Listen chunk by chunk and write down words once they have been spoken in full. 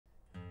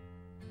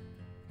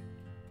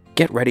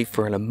Get ready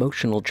for an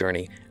emotional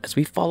journey as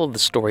we follow the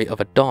story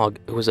of a dog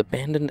who was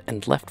abandoned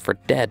and left for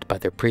dead by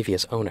their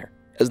previous owner.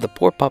 As the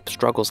poor pup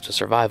struggles to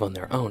survive on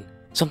their own,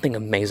 something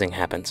amazing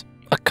happens.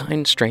 A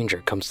kind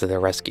stranger comes to their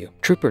rescue.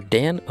 Trooper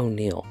Dan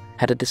O'Neill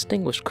had a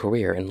distinguished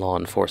career in law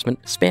enforcement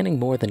spanning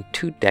more than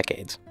 2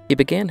 decades. He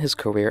began his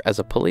career as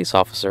a police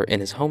officer in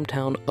his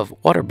hometown of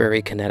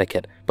Waterbury,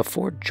 Connecticut,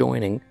 before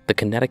joining the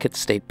Connecticut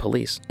State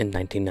Police in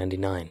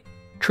 1999.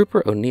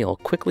 Trooper O'Neill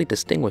quickly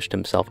distinguished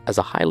himself as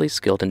a highly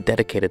skilled and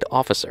dedicated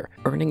officer,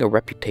 earning a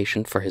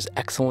reputation for his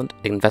excellent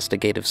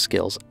investigative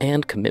skills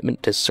and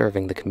commitment to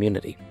serving the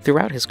community.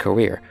 Throughout his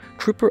career,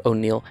 Trooper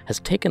O'Neill has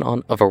taken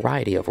on a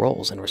variety of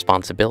roles and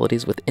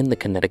responsibilities within the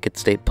Connecticut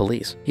State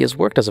Police. He has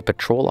worked as a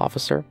patrol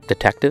officer,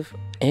 detective,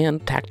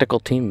 and tactical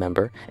team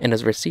member, and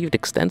has received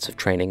extensive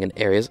training in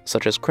areas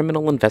such as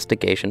criminal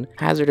investigation,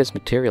 hazardous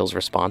materials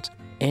response,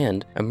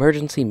 and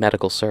emergency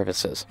medical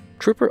services.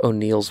 Trooper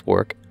O'Neill's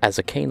work as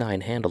a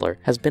canine handler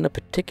has been a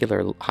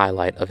particular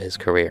highlight of his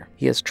career.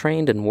 He has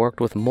trained and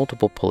worked with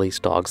multiple police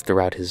dogs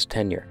throughout his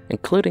tenure,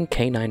 including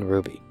Canine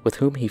Ruby, with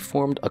whom he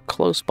formed a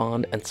close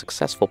bond and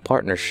successful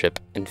partnership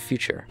in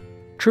future.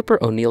 Trooper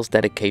O'Neill's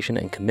dedication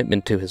and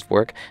commitment to his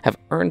work have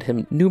earned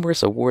him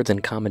numerous awards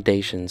and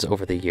commendations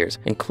over the years,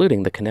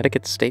 including the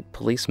Connecticut State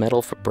Police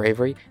Medal for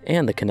Bravery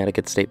and the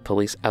Connecticut State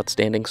Police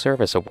Outstanding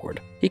Service Award.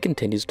 He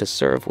continues to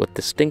serve with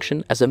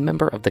distinction as a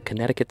member of the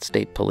Connecticut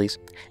State Police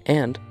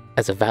and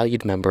as a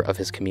valued member of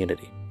his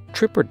community.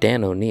 Trooper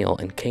Dan O'Neill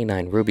and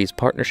Canine Ruby's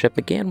partnership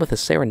began with a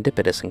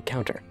serendipitous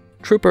encounter.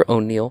 Trooper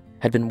O'Neill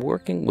had been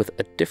working with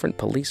a different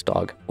police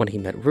dog when he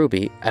met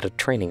Ruby at a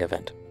training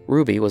event.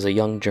 Ruby was a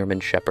young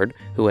German Shepherd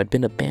who had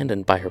been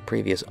abandoned by her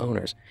previous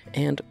owners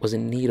and was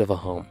in need of a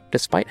home.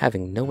 Despite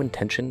having no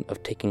intention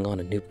of taking on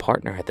a new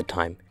partner at the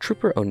time,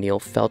 Trooper O'Neill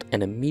felt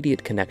an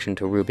immediate connection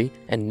to Ruby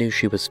and knew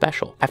she was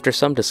special. After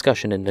some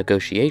discussion and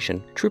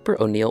negotiation,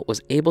 Trooper O'Neill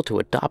was able to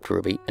adopt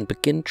Ruby and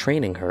begin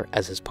training her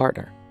as his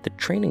partner. The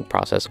training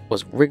process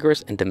was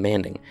rigorous and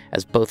demanding,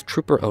 as both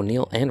Trooper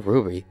O'Neill and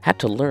Ruby had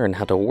to learn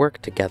how to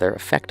work together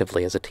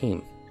effectively as a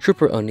team.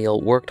 Trooper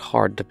O'Neill worked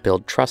hard to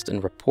build trust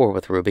and rapport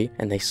with Ruby,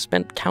 and they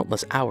spent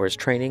countless hours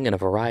training in a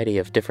variety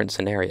of different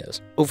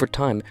scenarios. Over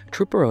time,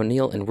 Trooper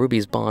O'Neill and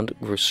Ruby's bond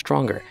grew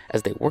stronger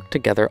as they worked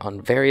together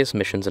on various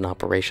missions and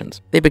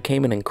operations. They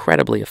became an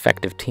incredibly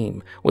effective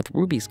team, with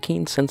Ruby's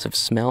keen sense of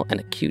smell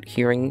and acute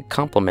hearing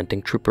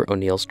complementing Trooper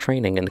O'Neill's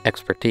training and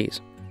expertise.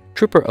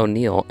 Trooper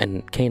O'Neill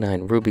and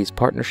Canine Ruby's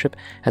partnership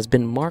has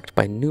been marked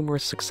by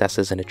numerous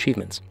successes and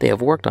achievements. They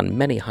have worked on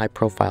many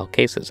high-profile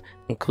cases,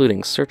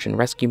 including search and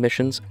rescue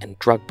missions and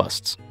drug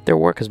busts. Their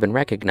work has been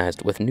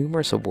recognized with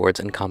numerous awards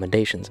and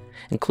commendations,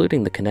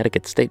 including the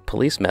Connecticut State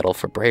Police Medal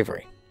for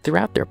Bravery.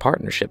 Throughout their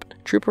partnership,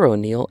 Trooper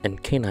O'Neill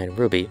and Canine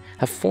Ruby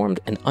have formed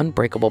an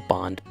unbreakable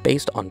bond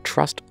based on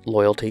trust,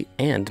 loyalty,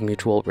 and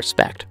mutual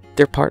respect.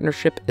 Their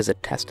partnership is a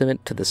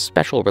testament to the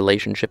special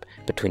relationship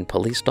between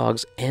police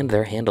dogs and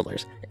their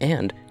handlers,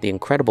 and the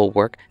incredible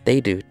work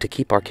they do to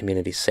keep our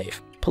communities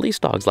safe. Police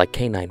dogs like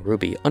Canine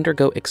Ruby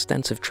undergo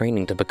extensive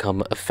training to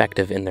become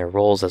effective in their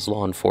roles as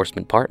law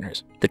enforcement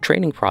partners. The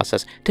training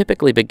process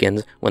typically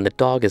begins when the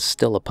dog is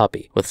still a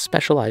puppy, with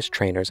specialized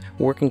trainers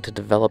working to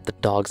develop the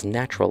dog's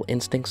natural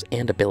instincts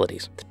and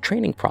abilities. The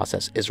training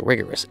process is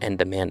rigorous and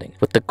demanding,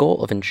 with the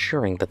goal of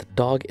ensuring that the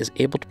dog is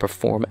able to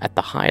perform at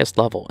the highest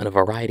level in a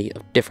variety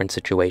of different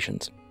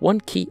situations.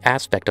 One key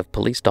aspect of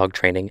police dog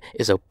training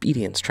is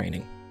obedience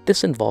training.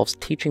 This involves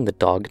teaching the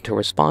dog to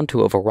respond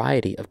to a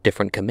variety of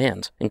different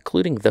commands,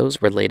 including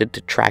those related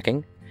to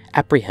tracking,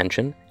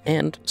 apprehension,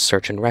 and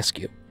search and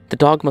rescue. The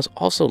dog must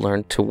also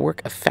learn to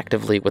work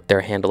effectively with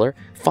their handler,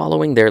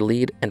 following their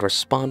lead and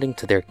responding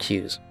to their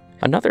cues.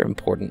 Another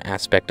important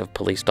aspect of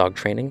police dog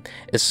training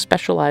is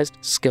specialized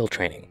skill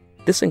training.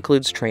 This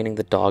includes training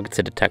the dog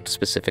to detect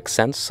specific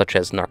scents such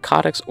as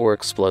narcotics or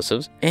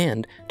explosives,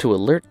 and to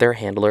alert their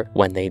handler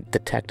when they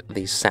detect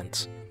these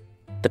scents.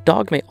 The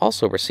dog may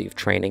also receive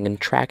training in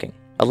tracking,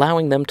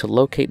 allowing them to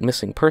locate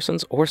missing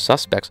persons or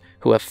suspects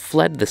who have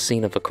fled the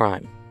scene of a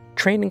crime.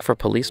 Training for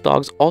police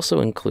dogs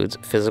also includes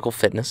physical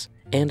fitness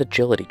and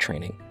agility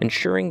training,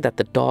 ensuring that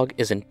the dog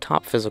is in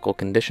top physical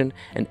condition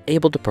and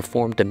able to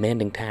perform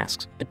demanding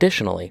tasks.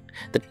 Additionally,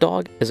 the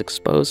dog is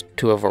exposed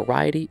to a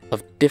variety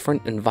of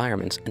different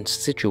environments and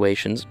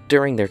situations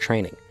during their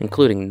training,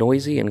 including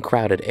noisy and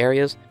crowded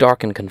areas,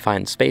 dark and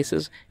confined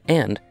spaces,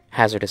 and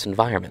hazardous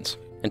environments.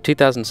 In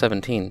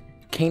 2017,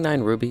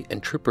 Canine Ruby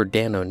and Trooper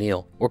Dan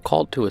O'Neill were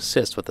called to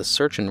assist with a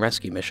search and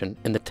rescue mission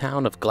in the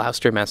town of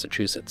Gloucester,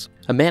 Massachusetts.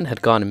 A man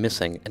had gone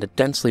missing in a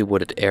densely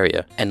wooded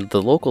area, and the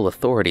local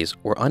authorities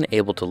were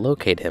unable to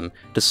locate him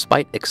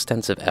despite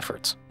extensive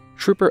efforts.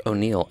 Trooper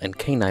O'Neill and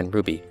Canine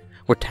Ruby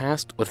were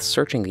tasked with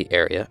searching the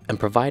area and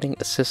providing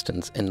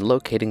assistance in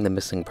locating the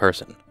missing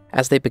person.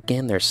 As they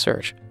began their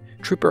search,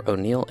 Trooper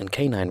O'Neill and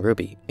Canine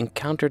Ruby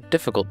encountered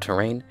difficult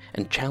terrain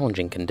and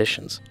challenging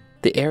conditions.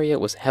 The area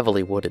was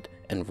heavily wooded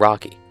and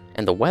rocky,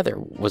 and the weather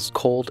was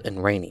cold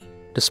and rainy.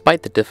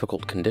 Despite the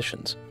difficult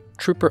conditions,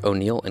 Trooper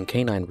O'Neill and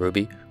Canine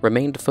Ruby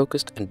remained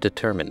focused and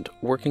determined,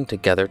 working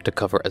together to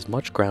cover as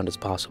much ground as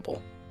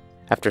possible.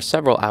 After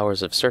several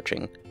hours of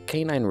searching,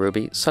 Canine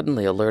Ruby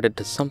suddenly alerted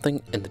to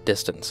something in the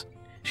distance.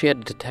 She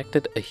had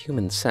detected a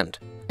human scent,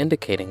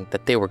 indicating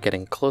that they were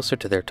getting closer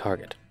to their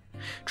target.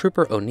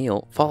 Trooper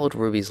O'Neill followed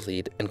Ruby's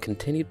lead and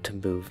continued to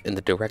move in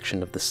the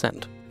direction of the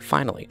scent.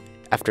 Finally,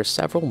 after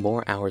several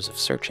more hours of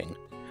searching,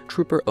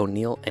 Trooper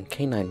O'Neill and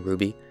Canine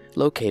Ruby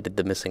located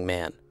the missing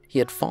man. He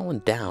had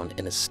fallen down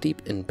in a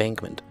steep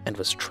embankment and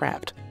was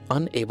trapped,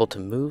 unable to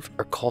move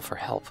or call for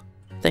help.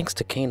 Thanks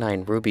to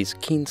Canine Ruby's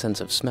keen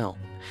sense of smell,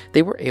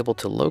 they were able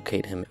to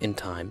locate him in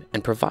time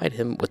and provide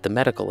him with the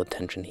medical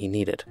attention he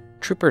needed.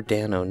 Trooper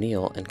Dan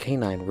O'Neill and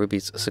Canine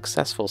Ruby's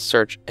successful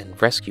search and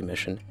rescue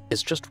mission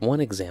is just one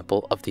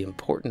example of the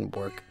important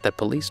work that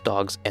police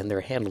dogs and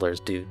their handlers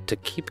do to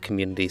keep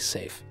communities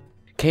safe.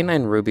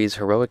 Canine Ruby's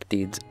heroic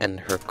deeds and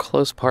her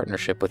close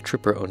partnership with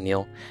Trooper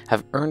O'Neill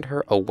have earned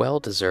her a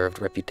well-deserved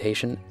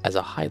reputation as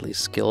a highly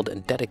skilled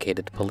and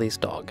dedicated police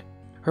dog.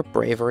 Her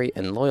bravery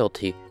and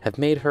loyalty have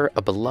made her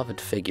a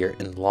beloved figure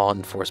in the law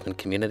enforcement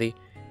community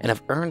and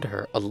have earned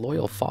her a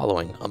loyal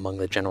following among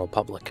the general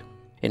public.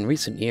 In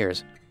recent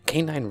years,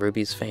 Canine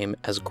Ruby's fame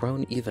has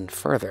grown even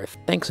further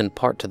thanks in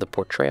part to the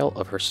portrayal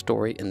of her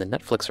story in the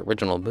Netflix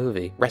original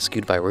movie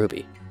Rescued by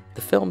Ruby.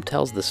 The film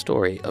tells the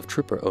story of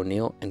Trooper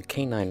O'Neill and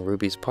Canine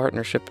Ruby's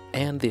partnership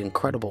and the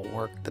incredible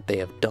work that they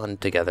have done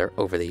together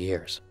over the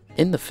years.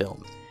 In the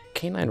film,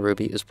 Canine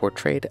Ruby is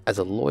portrayed as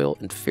a loyal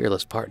and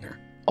fearless partner,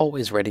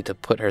 always ready to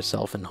put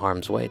herself in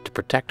harm's way to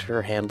protect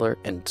her handler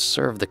and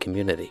serve the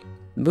community.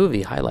 The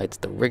movie highlights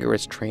the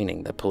rigorous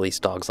training that police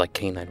dogs like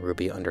Canine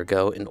Ruby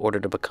undergo in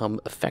order to become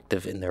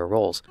effective in their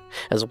roles,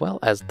 as well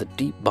as the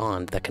deep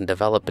bond that can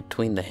develop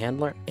between the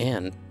handler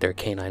and their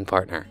canine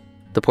partner.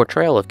 The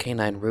portrayal of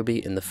Canine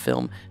Ruby in the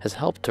film has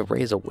helped to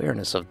raise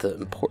awareness of the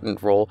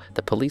important role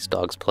that police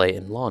dogs play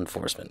in law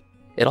enforcement.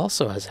 It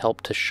also has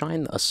helped to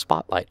shine a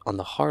spotlight on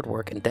the hard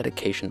work and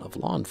dedication of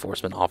law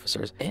enforcement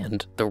officers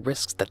and the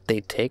risks that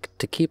they take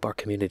to keep our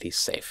communities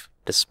safe.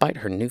 Despite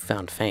her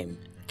newfound fame,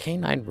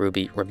 Canine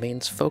Ruby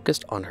remains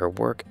focused on her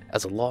work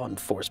as a law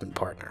enforcement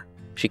partner.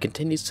 She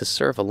continues to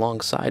serve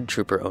alongside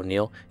Trooper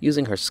O'Neill,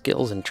 using her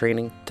skills and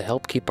training to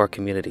help keep our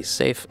communities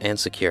safe and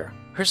secure.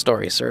 Her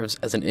story serves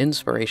as an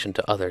inspiration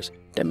to others,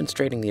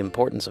 demonstrating the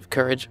importance of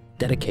courage,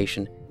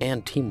 dedication,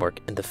 and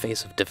teamwork in the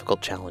face of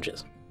difficult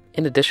challenges.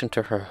 In addition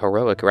to her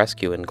heroic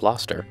rescue in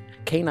Gloucester,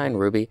 Canine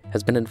Ruby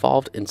has been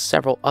involved in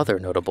several other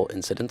notable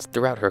incidents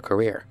throughout her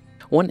career.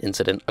 One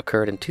incident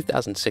occurred in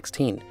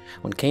 2016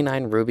 when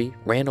Canine Ruby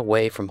ran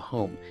away from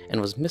home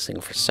and was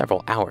missing for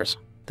several hours.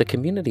 The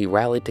community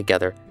rallied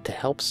together to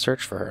help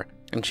search for her,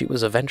 and she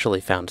was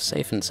eventually found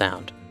safe and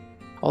sound.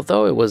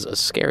 Although it was a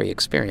scary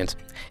experience,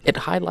 it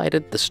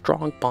highlighted the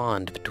strong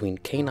bond between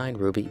Canine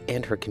Ruby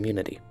and her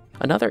community.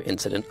 Another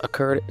incident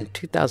occurred in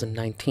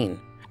 2019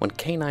 when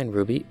Canine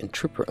Ruby and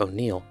Trooper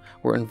O'Neill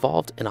were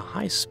involved in a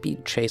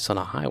high-speed chase on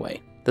a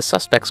highway. The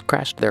suspects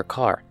crashed their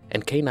car,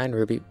 and Canine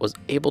Ruby was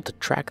able to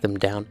track them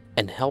down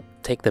and help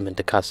take them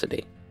into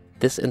custody.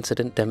 This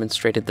incident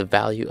demonstrated the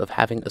value of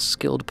having a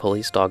skilled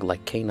police dog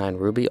like Canine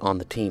Ruby on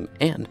the team,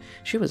 and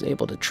she was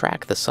able to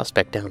track the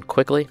suspect down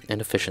quickly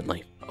and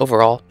efficiently.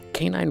 Overall,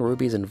 Canine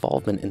Ruby's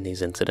involvement in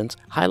these incidents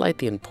highlight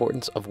the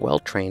importance of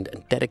well-trained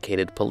and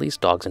dedicated police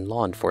dogs in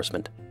law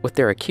enforcement. With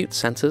their acute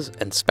senses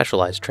and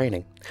specialized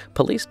training,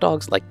 police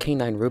dogs like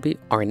Canine Ruby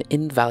are an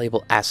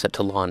invaluable asset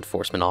to law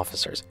enforcement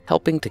officers,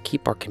 helping to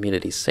keep our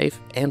communities safe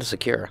and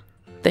secure.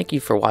 Thank you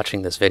for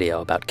watching this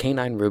video about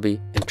Canine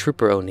Ruby and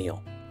Trooper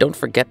O'Neill. Don't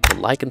forget to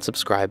like and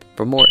subscribe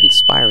for more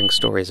inspiring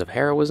stories of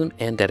heroism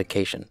and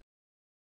dedication.